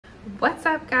What's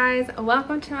up guys,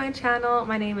 welcome to my channel.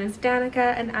 My name is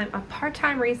Danica and I'm a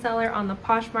part-time reseller on the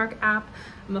Poshmark app.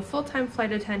 I'm a full-time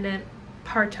flight attendant,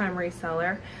 part-time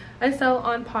reseller. I sell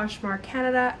on Poshmark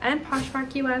Canada and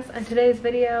Poshmark US, and today's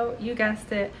video, you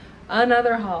guessed it,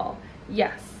 another haul.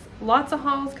 Yes, lots of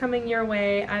hauls coming your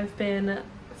way. I've been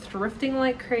thrifting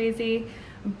like crazy,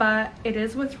 but it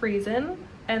is with reason,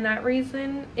 and that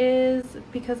reason is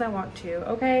because I want to,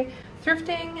 okay?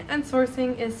 Thrifting and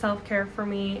sourcing is self-care for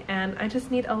me, and I just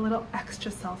need a little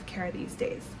extra self-care these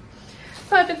days.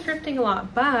 So I've been thrifting a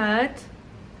lot, but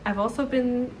I've also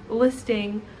been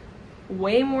listing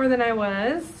way more than I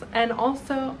was, and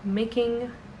also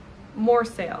making more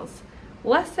sales.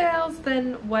 Less sales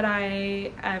than what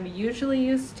I am usually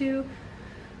used to,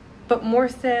 but more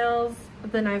sales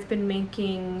than I've been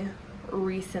making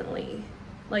recently,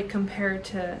 like compared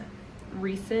to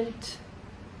recent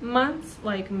months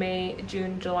like May,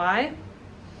 June, July.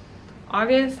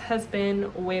 August has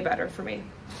been way better for me.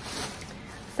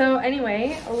 So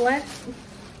anyway, let's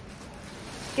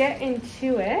get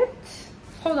into it.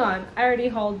 Hold on, I already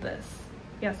hauled this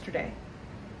yesterday.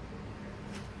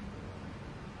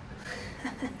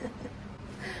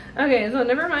 Okay, so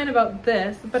never mind about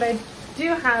this, but I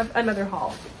do have another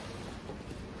haul.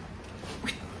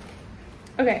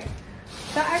 Okay.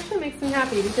 That actually makes me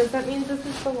happy because that means this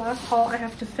is the last haul I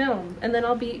have to film, and then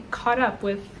I'll be caught up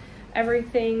with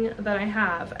everything that I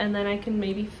have, and then I can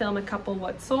maybe film a couple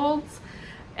what solds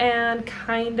and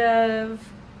kind of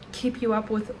keep you up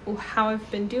with how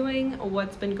I've been doing,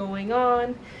 what's been going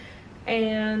on,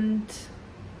 and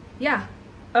yeah.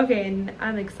 Okay, and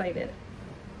I'm excited.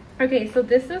 Okay, so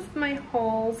this is my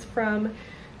hauls from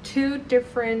two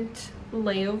different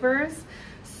layovers,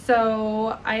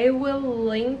 so I will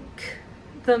link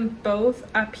them both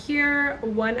up here,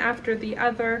 one after the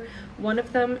other. One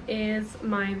of them is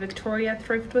my Victoria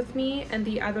thrift with me, and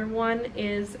the other one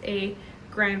is a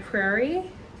Grande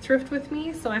Prairie thrift with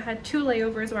me. So I had two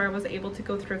layovers where I was able to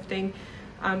go thrifting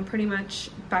pretty much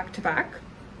back to back.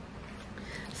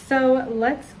 So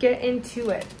let's get into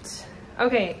it.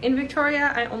 Okay, in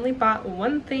Victoria I only bought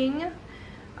one thing.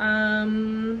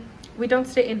 We don't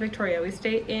stay in Victoria, we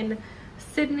stay in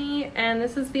Sidney, and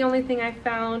this is the only thing I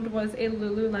found was a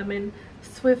Lululemon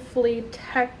Swiftly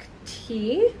Tech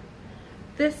tee.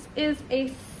 This is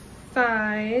a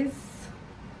size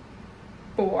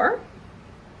 4.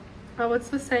 Oh, what's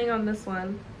the saying on this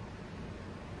one?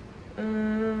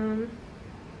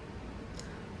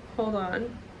 Hold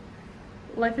on.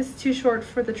 Life is too short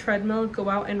for the treadmill, go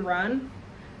out and run.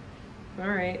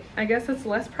 Alright, I guess it's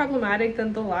less problematic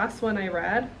than the last one I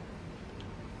read.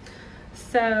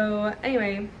 So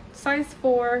anyway, size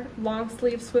 4, long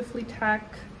sleeve Swiftly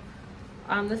Tech.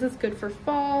 This is good for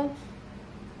fall.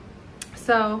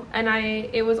 So, and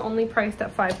it was only priced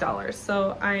at $5,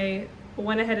 so I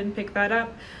went ahead and picked that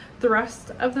up. The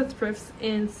rest of the thrifts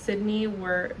in Sydney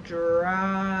were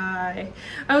dry.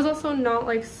 I was also not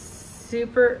like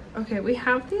super, okay, we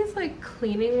have these like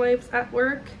cleaning wipes at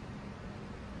work,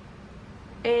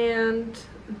 and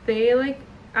they like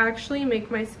actually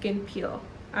make my skin peel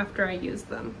after I use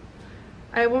them.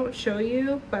 I won't show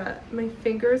you, but my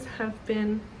fingers have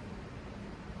been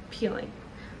peeling.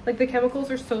 Like the chemicals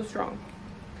are so strong.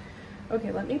 Okay,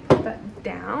 let me put that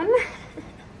down.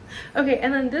 Okay,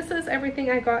 and then this is everything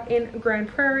I got in Grande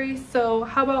Prairie. So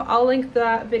how about I'll link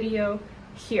that video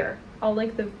here. I'll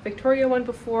link the Victoria one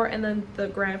before, and then the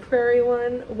Grande Prairie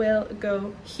one will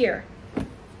go here.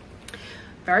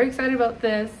 Very excited about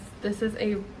this. This is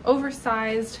a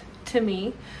oversized, to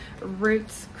me,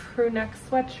 Roots crew neck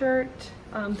sweatshirt.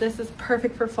 This is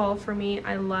perfect for fall for me.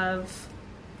 I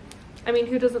mean,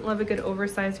 who doesn't love a good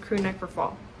oversized crew neck for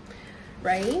fall,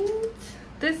 right?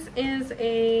 This is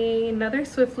another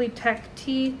Swiftly Tech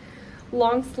tee,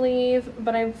 long sleeve,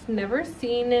 but I've never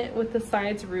seen it with the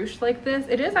sides ruched like this.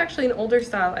 It is actually an older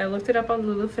style. I looked it up on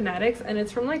Lulu Fanatics, and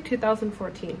it's from like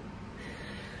 2014.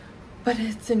 But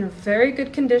it's in very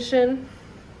good condition.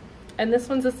 And this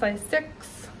one's a size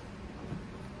 6.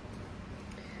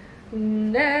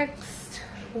 Next,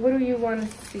 what do you want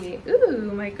to see?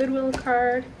 Ooh, my Goodwill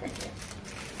card.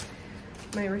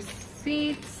 My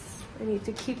receipts. I need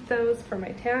to keep those for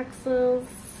my taxes.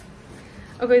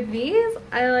 Okay, these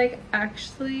I like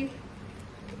actually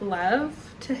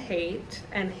love to hate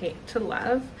and hate to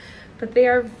love, but they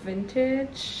are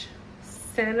vintage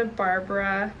Santa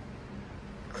Barbara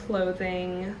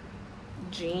clothing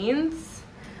jeans.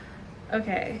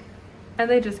 Okay, and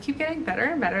they just keep getting better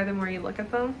and better the more you look at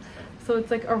them. So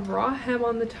it's like a raw hem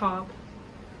on the top,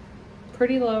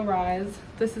 pretty low rise.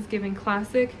 This is giving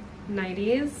classic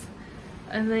 90s,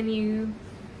 and then you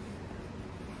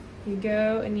You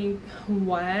go and you,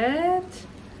 what?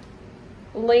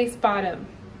 Lace bottom,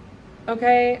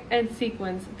 okay, and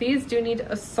sequins. These do need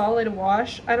a solid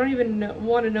wash. I don't even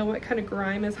want to know what kind of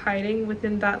grime is hiding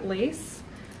within that lace.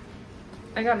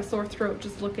 I got a sore throat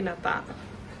just looking at that.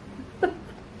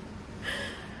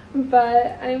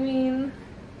 But I mean,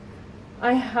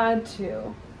 I had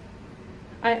to.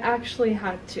 I actually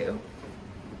had to.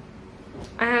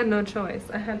 I had no choice.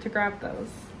 I had to grab those.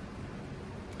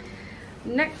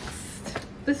 Next,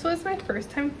 this was my first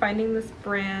time finding this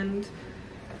brand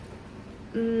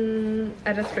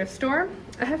at a thrift store.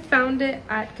 I have found it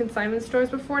at consignment stores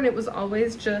before and it was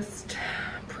always just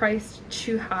priced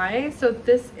too high. So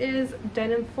this is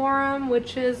Denim Forum,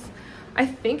 which is, I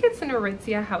think it's an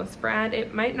Aritzia house brand.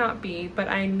 It might not be, but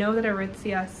I know that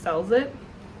Aritzia sells it.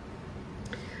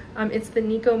 It's the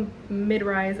Nico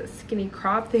mid-rise skinny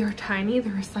crop. They are tiny,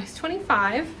 they're a size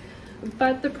 25,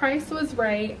 but the price was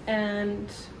right, and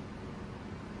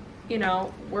you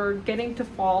know, we're getting to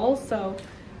fall, so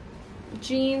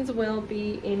jeans will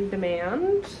be in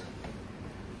demand.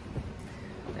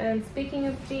 And speaking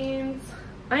of jeans,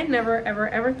 I never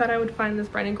ever thought I would find this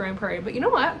brand in Grande Prairie, but you know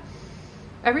what?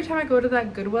 Every time I go to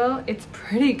that Goodwill, it's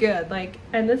pretty good. Like,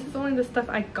 and this is only the stuff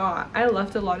I got. I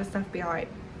left a lot of stuff behind.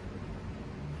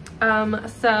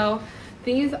 So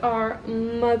these are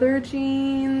mother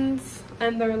jeans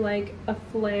and they're like a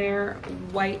flare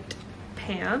white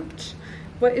pant.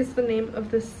 What is the name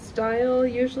of this style?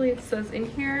 Usually it says in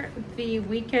here, the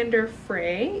Weekender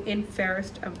Fray in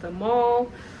Fairest of them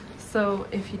all. So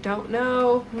if you don't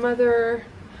know, mother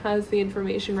has the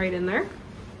information right in there.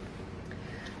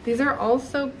 These are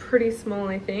also pretty small,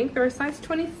 I think. They're a size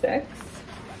 26.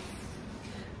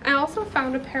 I also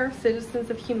found a pair of Citizens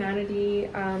of Humanity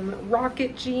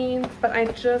rocket jeans, but I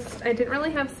didn't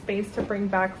really have space to bring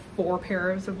back 4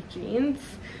 pairs of jeans.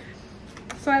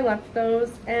 So I left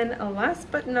those. And last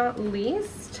but not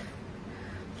least,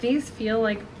 these feel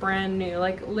like brand new.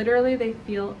 Like literally they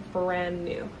feel brand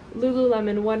new.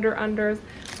 Lululemon Wonder Unders,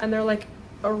 and they're like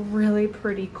a really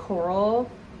pretty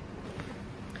coral.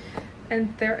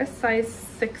 And they're a size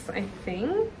 6, I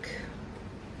think.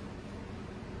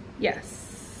 Yes.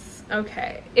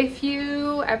 Okay, if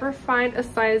you ever find a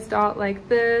size dot like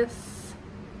this,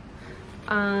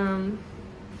 I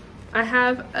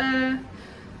have a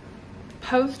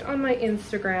post on my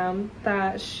Instagram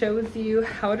that shows you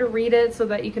how to read it so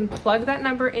that you can plug that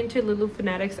number into Lulu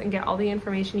Fanatics and get all the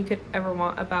information you could ever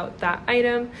want about that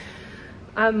item.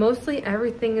 Mostly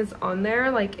everything is on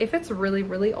there. Like if it's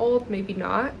really old, maybe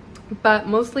not, but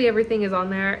mostly everything is on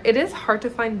there. It is hard to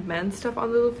find men's stuff on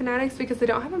Lulu Fanatics because they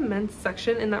don't have a men's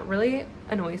section, and that really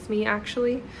annoys me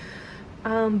actually.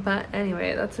 But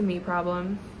anyway, that's a me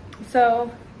problem. So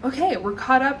okay, we're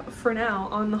caught up for now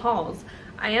on the hauls.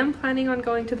 I am planning on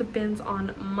going to the bins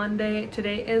on Monday.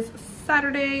 Today is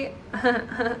Saturday.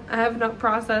 I have not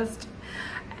processed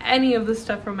any of the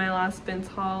stuff from my last bins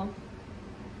haul,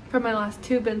 from my last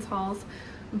 2 bins hauls,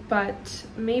 but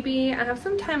maybe I have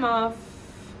some time off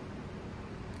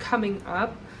coming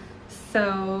up,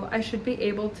 so I should be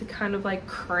able to kind of like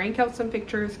crank out some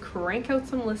pictures, crank out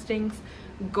some listings,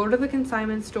 go to the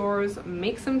consignment stores,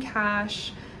 make some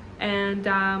cash, and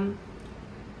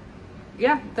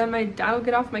yeah, then my dad will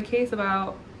get off my case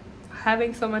about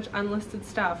having so much unlisted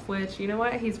stuff, which, you know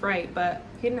what, he's right, but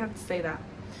he didn't have to say that.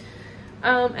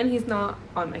 And he's not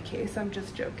on my case, I'm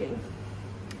just joking.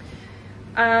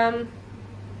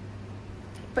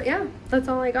 But yeah, that's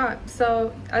all I got.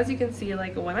 So as you can see,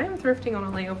 like when I'm thrifting on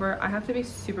a layover, I have to be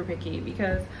super picky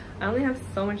because I only have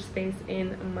so much space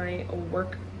in my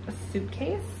work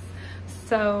suitcase.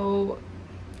 So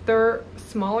they're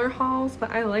smaller hauls,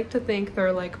 but I like to think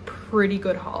they're like pretty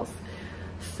good hauls.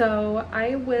 So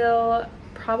I will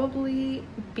probably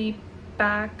be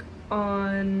back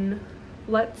on,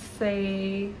 let's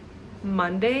say,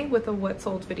 Monday with a what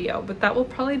sold video, but that will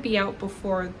probably be out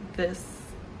before this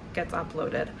gets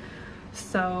uploaded.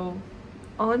 So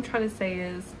all I'm trying to say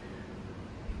is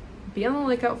be on the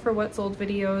lookout for what sold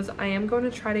videos. I am going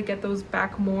to try to get those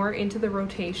back more into the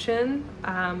rotation,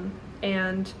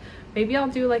 and maybe I'll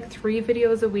do like 3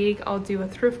 videos a week. I'll do a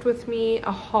thrift with me,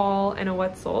 a haul, and a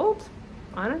what sold.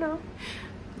 I don't know.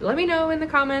 Let me know in the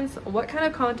comments what kind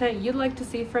of content you'd like to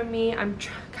see from me. I'm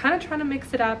kind of trying to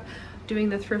mix it up, doing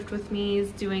the thrift with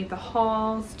me's, doing the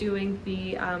hauls, doing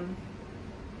the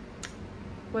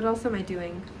what else am I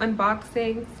doing?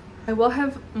 Unboxings. I will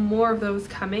have more of those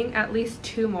coming, at least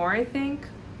 2 more, I think.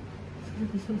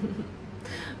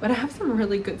 But I have some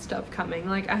really good stuff coming.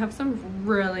 Like I have some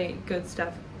really good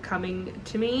stuff coming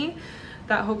to me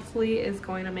that hopefully is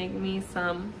going to make me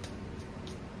some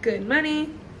good money.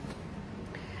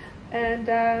 And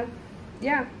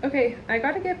yeah, okay, I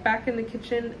gotta get back in the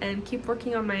kitchen and keep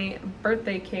working on my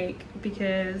birthday cake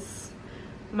because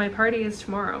my party is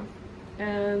tomorrow.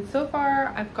 And so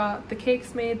far I've got the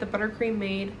cakes made, the buttercream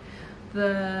made,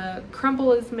 the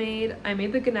crumble is made, I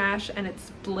made the ganache and it's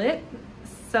split,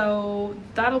 so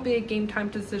that'll be a game time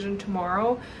decision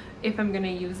tomorrow if I'm gonna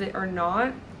use it or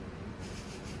not.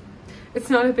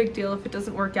 It's not a big deal if it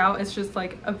doesn't work out, it's just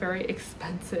like a very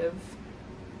expensive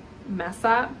mess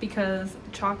up because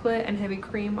chocolate and heavy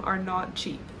cream are not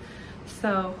cheap.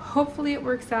 So hopefully it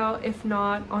works out. If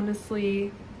not,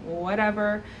 honestly,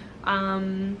 whatever.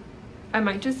 I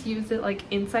might just use it like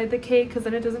inside the cake because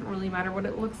then it doesn't really matter what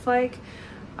it looks like.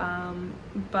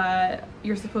 But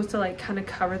you're supposed to like kind of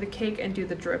cover the cake and do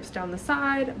the drips down the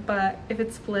side, but if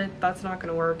it's split, that's not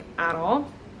going to work at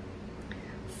all.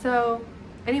 So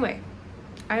anyway,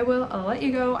 I will let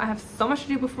you go. I have so much to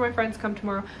do before my friends come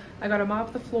tomorrow. I gotta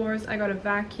mop the floors, I gotta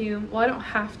vacuum. Well, I don't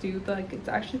have to, but like it's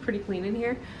actually pretty clean in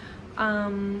here.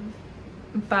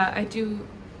 But I do,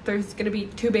 there's gonna be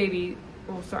two babies.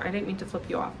 Oh, sorry, I didn't mean to flip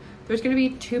you off. There's gonna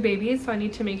be two babies, so I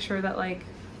need to make sure that like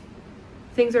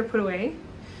things are put away.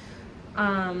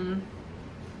 And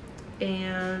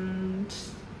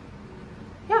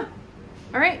yeah,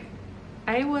 all right,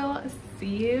 I will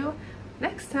see you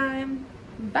next time.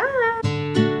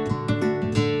 Bye.